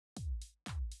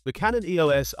The Canon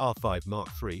EOS R5 Mark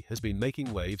III has been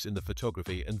making waves in the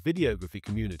photography and videography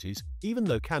communities, even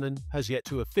though Canon has yet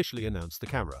to officially announce the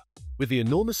camera. With the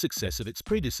enormous success of its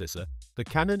predecessor, the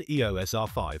Canon EOS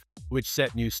R5, which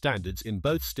set new standards in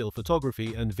both still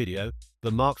photography and video, the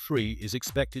Mark III is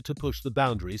expected to push the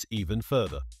boundaries even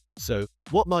further. So,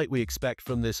 what might we expect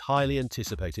from this highly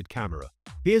anticipated camera?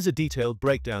 Here's a detailed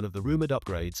breakdown of the rumored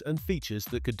upgrades and features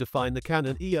that could define the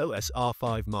Canon EOS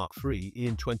R5 Mark III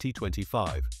in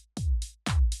 2025.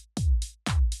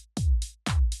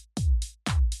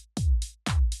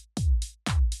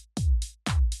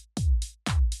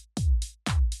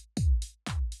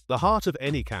 The heart of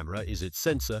any camera is its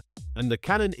sensor, and the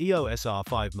Canon EOS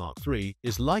R5 Mark III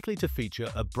is likely to feature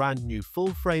a brand new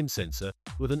full-frame sensor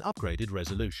with an upgraded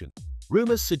resolution.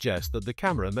 Rumors suggest that the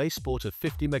camera may sport a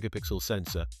 50-megapixel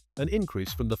sensor, an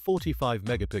increase from the 45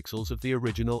 megapixels of the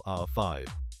original R5.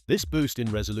 This boost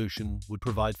in resolution would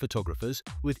provide photographers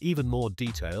with even more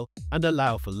detail and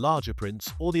allow for larger prints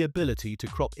or the ability to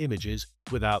crop images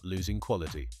without losing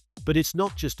quality. But it's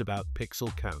not just about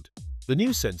pixel count. The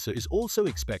new sensor is also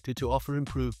expected to offer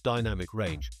improved dynamic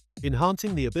range,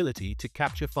 enhancing the ability to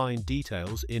capture fine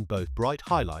details in both bright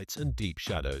highlights and deep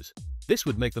shadows. This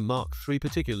would make the Mark III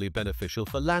particularly beneficial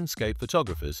for landscape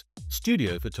photographers,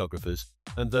 studio photographers,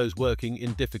 and those working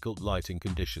in difficult lighting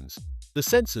conditions. The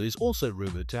sensor is also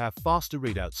rumored to have faster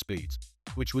readout speeds,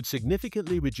 which would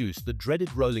significantly reduce the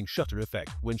dreaded rolling shutter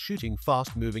effect when shooting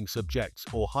fast-moving subjects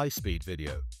or high-speed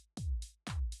video.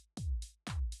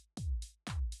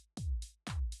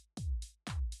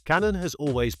 Canon has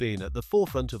always been at the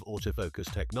forefront of autofocus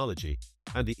technology,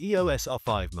 and the EOS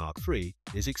R5 Mark III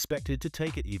is expected to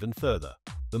take it even further.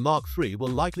 The Mark III will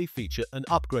likely feature an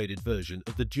upgraded version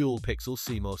of the dual-pixel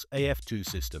CMOS AF2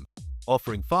 system,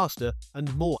 offering faster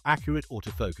and more accurate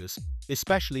autofocus,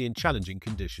 especially in challenging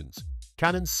conditions.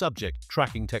 Canon's subject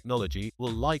tracking technology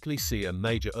will likely see a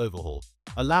major overhaul,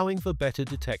 allowing for better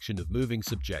detection of moving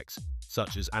subjects,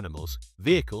 such as animals,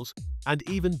 vehicles, and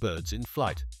even birds in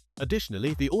flight.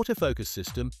 Additionally, the autofocus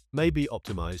system may be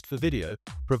optimized for video,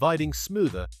 providing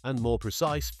smoother and more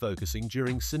precise focusing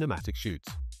during cinematic shoots.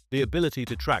 The ability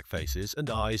to track faces and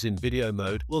eyes in video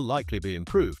mode will likely be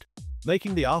improved,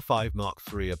 making the R5 Mark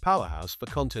III a powerhouse for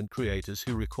content creators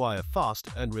who require fast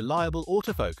and reliable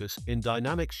autofocus in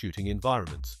dynamic shooting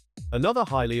environments. Another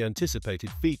highly anticipated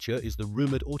feature is the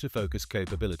rumored autofocus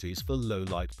capabilities for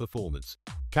low-light performance.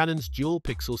 Canon's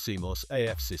dual-pixel CMOS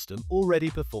AF system already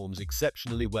performs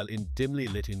exceptionally well in dimly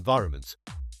lit environments,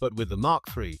 but with the Mark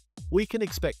III, we can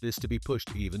expect this to be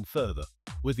pushed even further.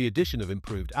 With the addition of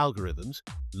improved algorithms,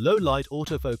 low-light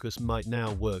autofocus might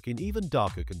now work in even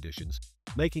darker conditions,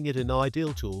 making it an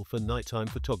ideal tool for nighttime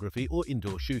photography or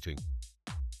indoor shooting.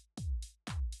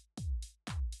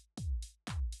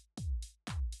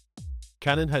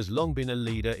 Canon has long been a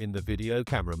leader in the video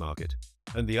camera market,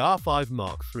 and the R5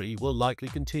 Mark III will likely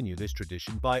continue this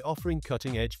tradition by offering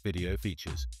cutting-edge video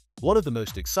features. One of the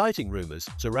most exciting rumors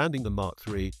surrounding the Mark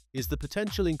III is the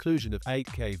potential inclusion of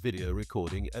 8K video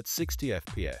recording at 60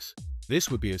 FPS. This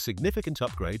would be a significant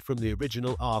upgrade from the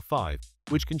original R5,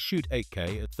 which can shoot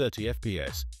 8K at 30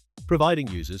 FPS, providing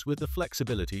users with the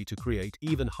flexibility to create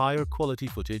even higher quality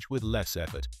footage with less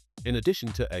effort. In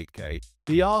addition to 8K,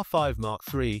 the R5 Mark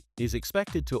III is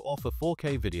expected to offer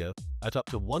 4K video at up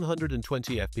to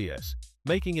 120 FPS,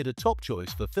 making it a top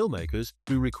choice for filmmakers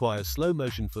who require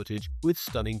slow-motion footage with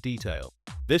stunning detail.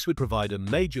 This would provide a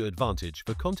major advantage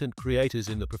for content creators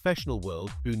in the professional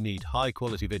world who need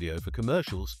high-quality video for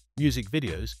commercials, music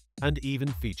videos, and even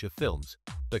feature films.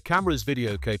 The camera's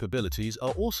video capabilities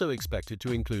are also expected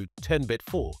to include 10-bit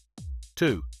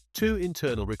 4:2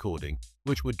 internal recording,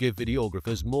 which would give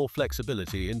videographers more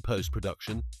flexibility in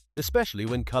post-production, especially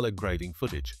when color grading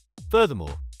footage.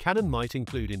 Furthermore, Canon might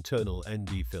include internal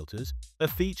ND filters, a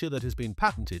feature that has been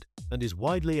patented and is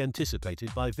widely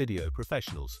anticipated by video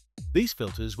professionals. These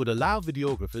filters would allow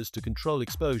videographers to control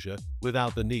exposure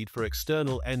without the need for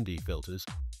external ND filters,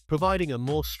 providing a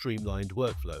more streamlined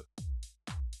workflow.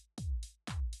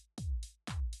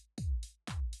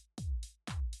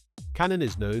 Canon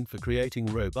is known for creating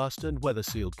robust and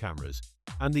weather-sealed cameras,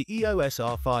 and the EOS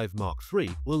R5 Mark III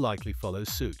will likely follow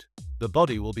suit. The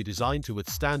body will be designed to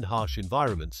withstand harsh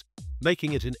environments,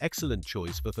 making it an excellent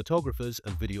choice for photographers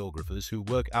and videographers who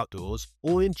work outdoors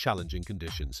or in challenging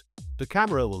conditions. The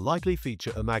camera will likely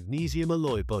feature a magnesium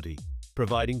alloy body,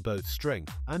 providing both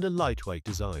strength and a lightweight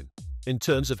design. In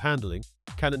terms of handling,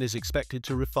 Canon is expected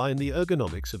to refine the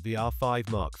ergonomics of the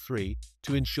R5 Mark III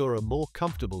to ensure a more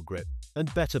comfortable grip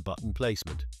and better button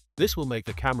placement. This will make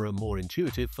the camera more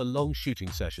intuitive for long shooting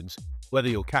sessions, whether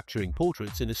you're capturing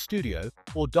portraits in a studio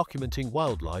or documenting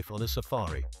wildlife on a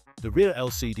safari. The rear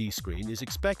LCD screen is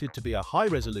expected to be a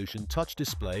high-resolution touch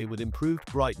display with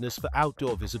improved brightness for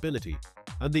outdoor visibility,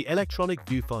 and the electronic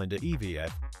viewfinder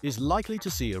EVF is likely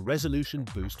to see a resolution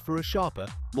boost for a sharper,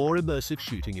 more immersive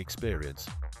shooting experience.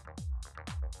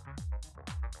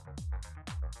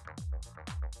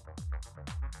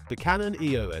 The Canon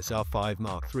EOS R5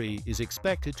 Mark III is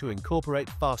expected to incorporate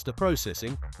faster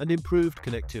processing and improved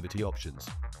connectivity options.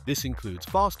 This includes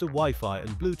faster Wi-Fi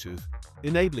and Bluetooth,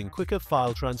 enabling quicker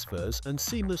file transfers and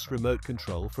seamless remote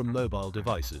control from mobile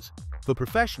devices. For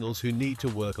professionals who need to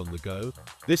work on the go,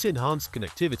 this enhanced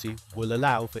connectivity will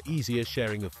allow for easier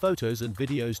sharing of photos and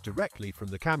videos directly from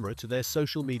the camera to their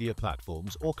social media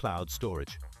platforms or cloud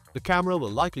storage. The camera will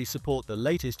likely support the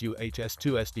latest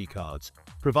UHS-2 SD cards,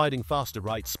 providing faster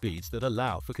write speeds that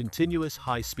allow for continuous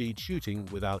high-speed shooting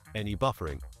without any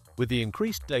buffering. With the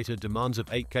increased data demands of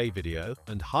 8K video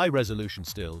and high-resolution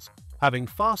stills, having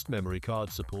fast memory card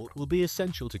support will be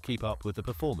essential to keep up with the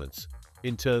performance.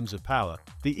 In terms of power,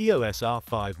 the EOS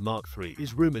R5 Mark III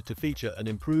is rumored to feature an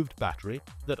improved battery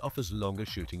that offers longer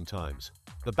shooting times.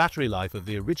 The battery life of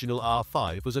the original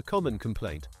R5 was a common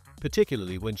complaint,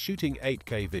 particularly when shooting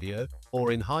 8K video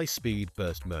or in high-speed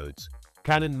burst modes.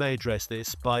 Canon may address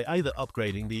this by either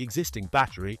upgrading the existing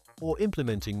battery or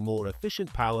implementing more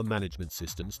efficient power management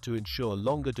systems to ensure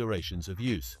longer durations of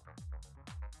use.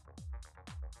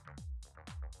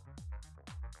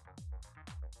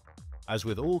 As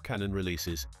with all Canon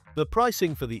releases, the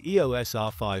pricing for the EOS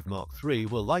R5 Mark III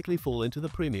will likely fall into the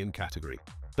premium category.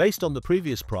 Based on the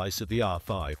previous price of the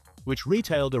R5, which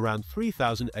retailed around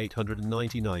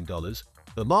 $3,899,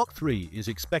 the Mark III is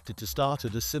expected to start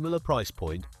at a similar price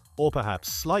point, or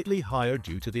perhaps slightly higher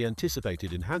due to the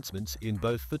anticipated enhancements in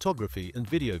both photography and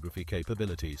videography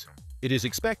capabilities. It is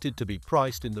expected to be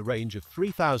priced in the range of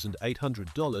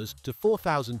 $3,800 to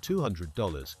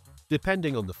 $4,200,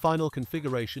 depending on the final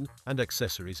configuration and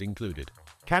accessories included.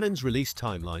 Canon's release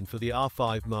timeline for the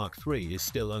R5 Mark III is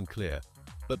still unclear,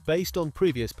 but based on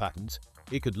previous patterns,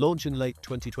 it could launch in late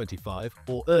 2025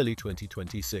 or early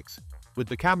 2026. With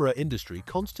the camera industry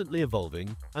constantly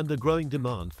evolving and the growing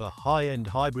demand for high-end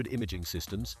hybrid imaging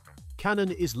systems,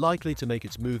 Canon is likely to make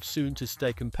its move soon to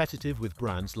stay competitive with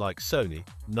brands like Sony,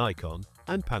 Nikon,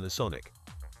 and Panasonic.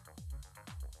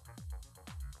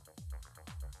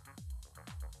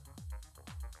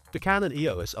 The Canon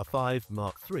EOS R5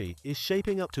 Mark III is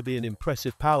shaping up to be an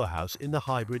impressive powerhouse in the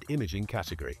hybrid imaging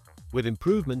category. With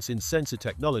improvements in sensor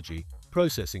technology,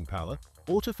 processing power,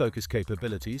 autofocus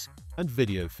capabilities, and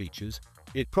video features,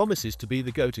 it promises to be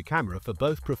the go-to camera for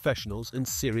both professionals and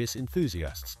serious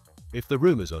enthusiasts. If the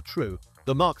rumors are true,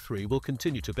 the Mark III will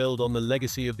continue to build on the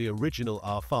legacy of the original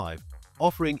R5,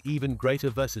 offering even greater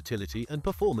versatility and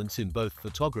performance in both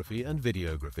photography and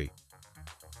videography.